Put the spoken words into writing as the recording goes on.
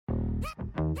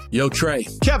Yo, Trey.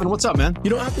 Kevin, what's up, man?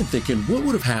 I've been thinking, what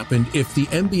would have happened if the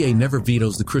NBA never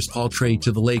vetoes the Chris Paul trade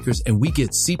to the Lakers and we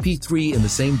get CP3 in the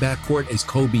same backcourt as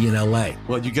Kobe in LA?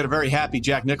 Well, you get a very happy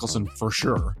Jack Nicholson for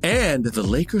sure. And the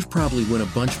Lakers probably win a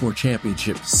bunch more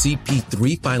championships.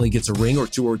 CP3 finally gets a ring or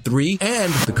two or three,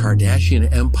 and the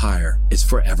Kardashian empire is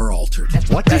forever altered.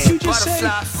 What did you just say?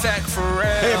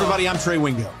 Hey, everybody, I'm Trey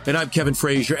Wingo. And I'm Kevin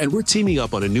Frazier, and we're teaming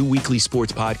up on a new weekly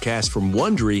sports podcast from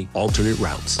Wondery, Alternate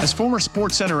Routes. As former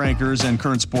Sports Center anchors and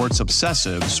current sports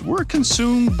obsessives, we're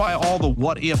consumed by all the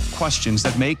what-if questions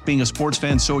that make being a sports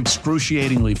fan so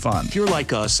excruciatingly fun. If you're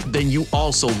like us, then you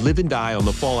also live and die on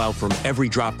the fallout from every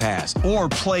drop pass. Or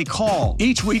play call.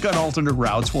 Each week on Alternate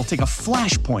Routes, we'll take a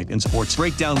flashpoint in sports,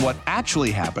 break down what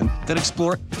actually happened, then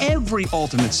explore every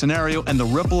alternate scenario and the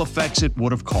ripple effects it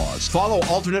would have caused. Follow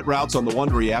Alternate Routes on the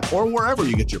Wondery app or wherever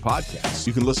you get your podcasts.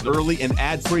 You can listen early and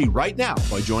ad-free right now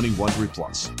by joining Wondery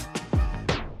Plus.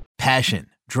 Passion,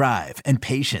 drive, and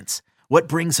patience. What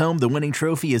brings home the winning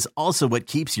trophy is also what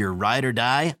keeps your ride or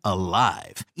die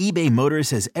alive. eBay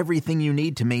Motors has everything you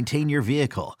need to maintain your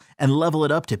vehicle and level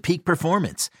it up to peak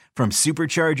performance, from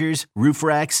superchargers, roof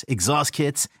racks, exhaust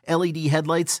kits, LED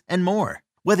headlights, and more.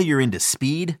 Whether you're into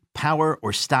speed, power,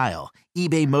 or style,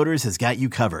 eBay Motors has got you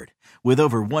covered. With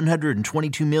over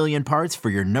 122 million parts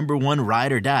for your number one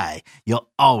ride or die,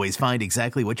 you'll always find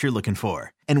exactly what you're looking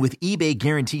for. And with eBay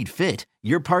Guaranteed Fit,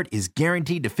 your part is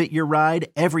guaranteed to fit your ride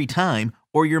every time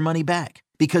or your money back.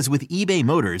 Because with eBay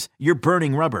Motors, you're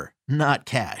burning rubber, not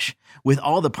cash. With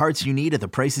all the parts you need at the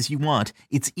prices you want,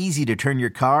 it's easy to turn your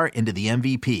car into the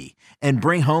MVP and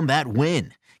bring home that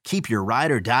win. Keep your ride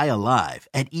or die alive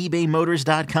at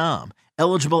ebaymotors.com.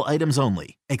 Eligible items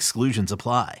only. Exclusions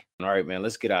apply. All right, man,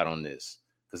 let's get out on this,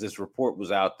 because this report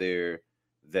was out there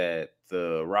that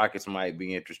the Rockets might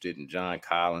be interested in John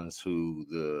Collins, who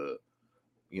the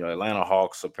Atlanta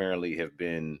Hawks apparently have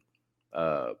been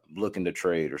looking to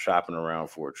trade or shopping around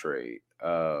for a trade.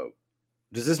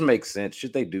 Does this make sense?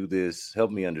 Should they do this?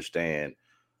 Help me understand.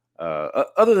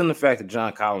 Other than the fact that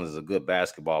John Collins is a good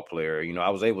basketball player, I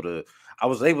was able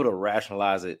to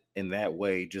rationalize it in that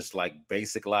way, just like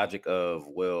basic logic of,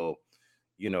 well,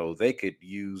 they could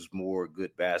use more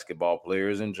good basketball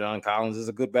players, and John Collins is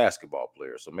a good basketball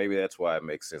player. So maybe that's why it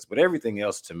makes sense. But everything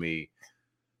else to me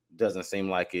doesn't seem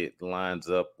like it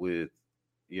lines up with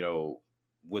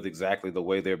exactly the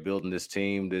way they're building this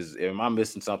team. Am I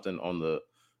missing something on the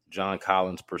John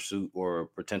Collins pursuit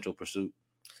or potential pursuit?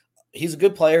 He's a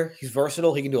good player. He's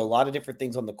versatile. He can do a lot of different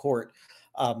things on the court.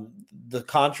 The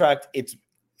contract, it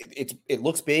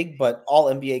looks big, but all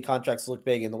NBA contracts look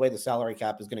big, and the way the salary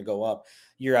cap is going to go up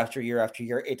year after year after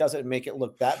year, it doesn't make it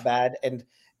look that bad. And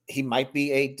he might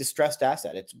be a distressed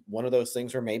asset. It's one of those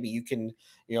things where maybe you can,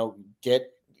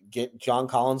 get John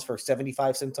Collins for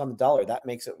 75 cents on the dollar. That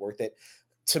makes it worth it.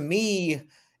 To me,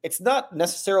 it's not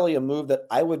necessarily a move that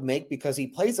I would make, because he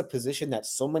plays a position that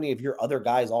so many of your other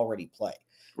guys already play.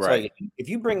 Right. So if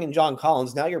you bring in John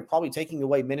Collins, now you're probably taking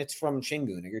away minutes from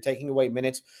Şengün, or you're taking away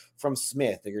minutes from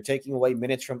Smith, or you're taking away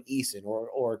minutes from Eason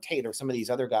or Tate or some of these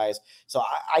other guys. So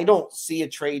I don't see a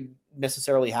trade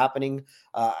necessarily happening.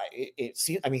 It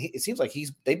seems like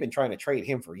they've been trying to trade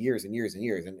him for years and years and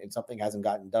years, and something hasn't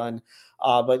gotten done.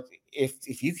 But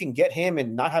if you can get him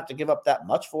and not have to give up that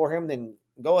much for him, then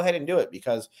go ahead and do it,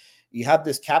 because you have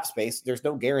this cap space. There's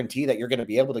no guarantee that you're going to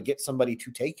be able to get somebody to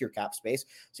take your cap space.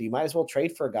 So you might as well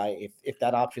trade for a guy if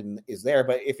that option is there.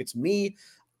 But if it's me,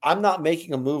 I'm not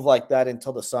making a move like that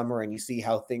until the summer and you see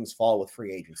how things fall with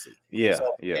free agency. Yeah.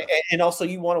 And also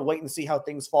you want to wait and see how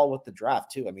things fall with the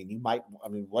draft too.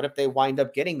 What if they wind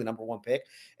up getting the number one pick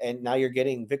and now you're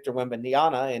getting Victor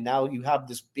Wembanyama, and now you have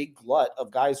this big glut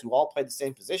of guys who all play the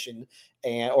same position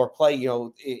or play,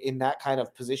 in that kind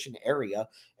of position area,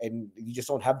 and you just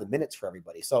don't have the minutes for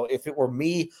everybody. So if it were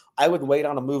me, I would wait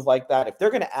on a move like that. If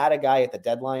they're going to add a guy at the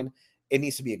deadline, it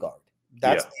needs to be a guard.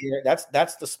 That's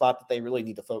the spot that they really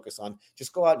need to focus on.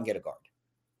 Just go out and get a guard.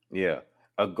 Yeah,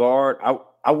 a guard.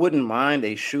 I wouldn't mind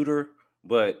a shooter,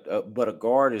 but a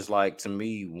guard is, like, to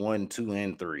me, 1, 2,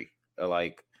 and 3.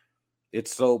 Like,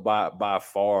 it's so by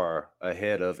far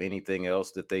ahead of anything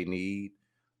else that they need.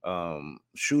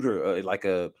 Shooter, like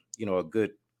a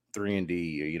good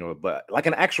 3-and-D, but like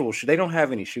an actual they don't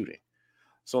have any shooting.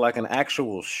 So like an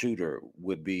actual shooter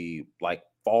would be like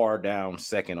far down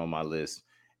second on my list.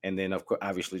 And then, of course,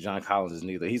 obviously, John Collins is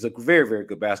neither. He's a very, very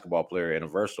good basketball player and a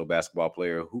versatile basketball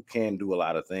player who can do a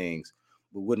lot of things,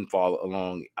 but wouldn't fall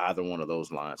along either one of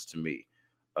those lines to me.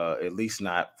 At least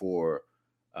not for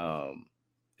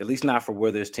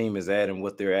where this team is at and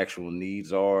what their actual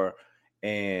needs are.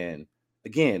 And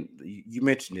again, you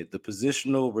mentioned it. The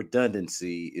positional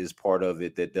redundancy is part of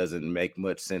it that doesn't make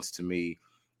much sense to me,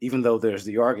 even though there's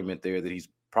the argument there that he's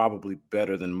probably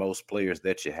better than most players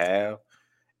that you have.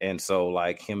 And so,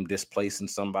 like, him displacing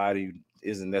somebody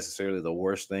isn't necessarily the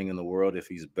worst thing in the world if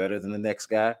he's better than the next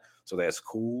guy. So that's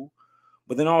cool.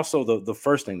 But then also the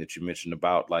first thing that you mentioned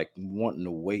about like wanting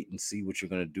to wait and see what you're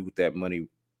going to do with that money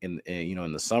in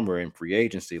the summer in free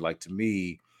agency. Like, to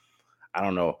me, I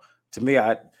don't know. To me,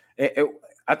 I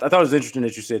thought it was interesting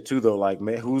that you said too, though. Like,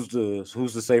 man, who's to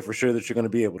say for sure that you're going to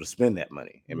be able to spend that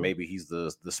money? And maybe he's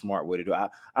the smart way to do it.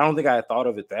 I don't think I had thought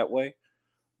of it that way,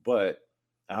 but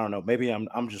I don't know. Maybe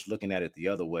I'm just looking at it the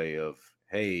other way of,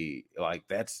 hey, like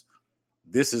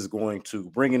this is going to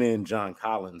bringing in John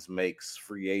Collins makes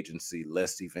free agency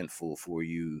less eventful for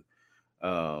you.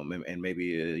 And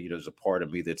maybe there's a part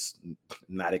of me that's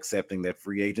not accepting that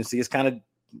free agency is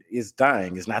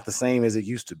dying. It's not the same as it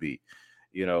used to be,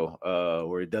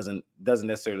 where it doesn't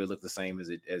necessarily look the same as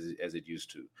it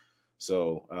used to.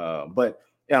 So, but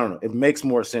I don't know. It makes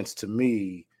more sense to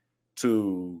me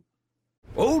to.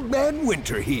 Old Man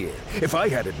Winter here. If I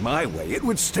had it my way, it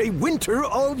would stay winter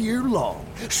all year long.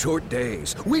 Short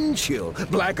days, wind chill,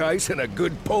 black ice, and a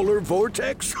good polar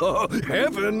vortex. Oh,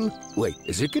 heaven. Wait,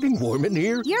 is it getting warm in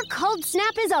here? Your cold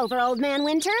snap is over, Old Man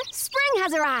Winter. Spring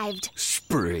has arrived.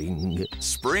 Spring.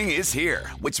 Spring is here,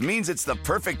 which means it's the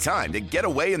perfect time to get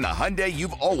away in the Hyundai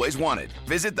you've always wanted.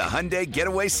 Visit the Hyundai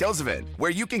Getaway Sales Event,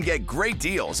 where you can get great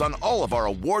deals on all of our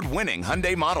award-winning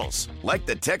Hyundai models, like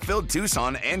the tech-filled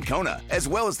Tucson and Kona, as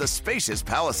well as the spacious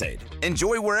Palisade.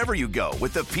 Enjoy wherever you go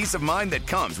with the peace of mind that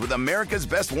comes with America's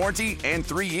best warranty and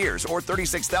 3 years or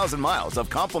 36,000 miles of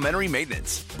complimentary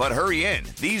maintenance. But hurry in,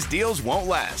 these deals won't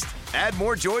last. Add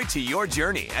more joy to your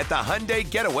journey at the Hyundai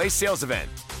Getaway Sales Event.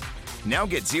 Now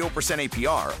get 0%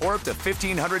 APR or up to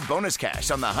 $1,500 bonus cash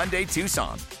on the Hyundai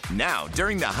Tucson. Now,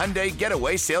 during the Hyundai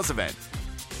Getaway Sales Event.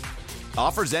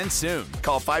 Offers end soon.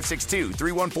 Call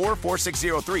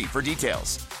 562-314-4603 for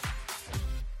details.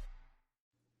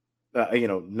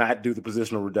 Not do the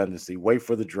positional redundancy, wait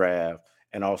for the draft,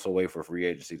 and also wait for free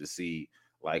agency to see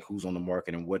like who's on the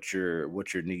market and what your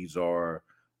needs are,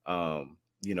 at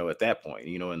that point,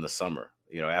 in the summer,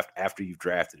 after you've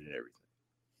drafted and everything.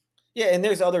 Yeah, and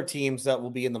there's other teams that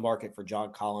will be in the market for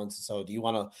John Collins. So do you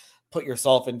want to put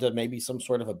yourself into maybe some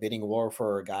sort of a bidding war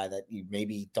for a guy that you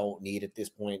maybe don't need at this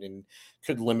point and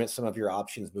could limit some of your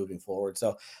options moving forward?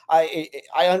 So I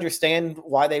understand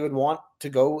why they would want to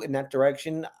go in that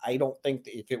direction. I don't think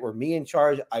if it were me in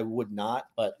charge, I would not.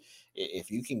 But if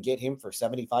you can get him for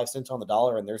 75 cents on the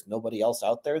dollar and there's nobody else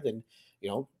out there, then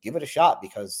give it a shot,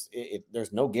 because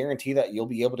there's no guarantee that you'll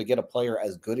be able to get a player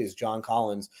as good as John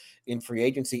Collins in free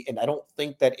agency. And I don't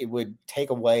think that it would take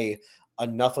away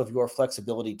enough of your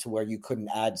flexibility to where you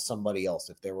couldn't add somebody else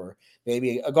if there were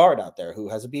maybe a guard out there who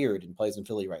has a beard and plays in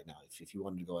Philly right now, if you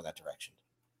wanted to go in that direction.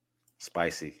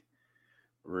 Spicy,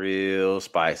 real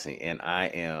spicy. And I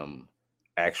am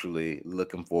actually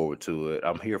looking forward to it.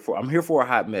 I'm here for a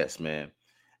hot mess, man.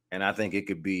 And I think it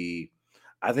could be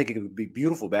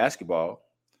beautiful basketball,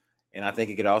 and I think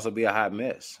it could also be a hot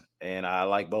mess. And I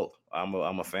like both. I'm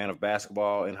a fan of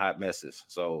basketball and hot messes.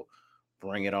 So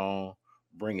bring it on,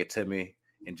 bring it to me,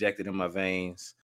 inject it in my veins.